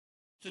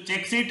So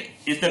checksheet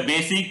is the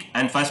basic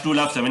and first tool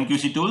of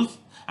 7QC tools,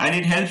 and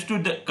it helps to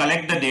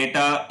collect the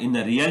data in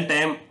the real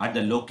time at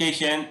the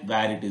location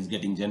where it is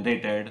getting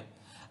generated,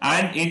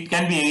 and it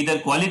can be either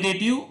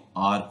qualitative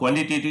or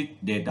quantitative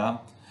data,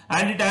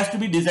 and it has to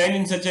be designed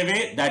in such a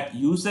way that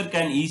user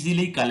can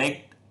easily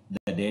collect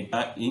the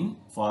data in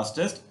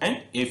fastest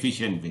and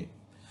efficient way.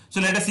 So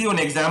let us see one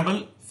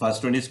example.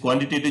 First one is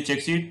quantitative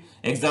check sheet.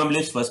 Example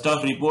is first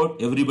half report.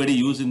 Everybody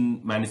use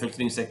in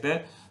manufacturing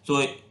sector.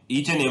 So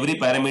each and every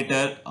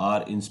parameter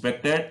are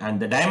inspected and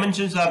the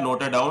dimensions are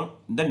noted down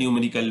in the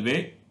numerical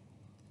way.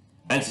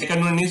 And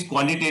second one is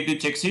quantitative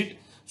check sheet.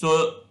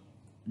 So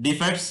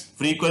defects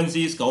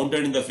frequency is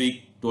counted in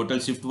the total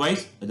shift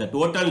wise. The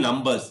total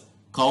numbers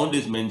count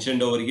is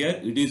mentioned over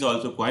here. It is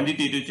also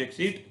quantitative check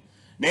sheet.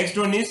 Next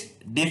one is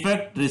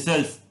defect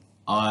results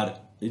are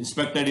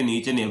inspected in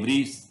each and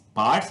every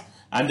parts,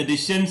 and the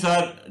decisions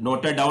are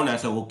noted down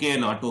as a okay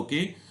and not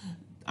okay,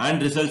 and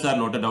results are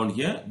noted down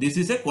here. This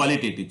is a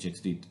qualitative check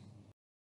sheet.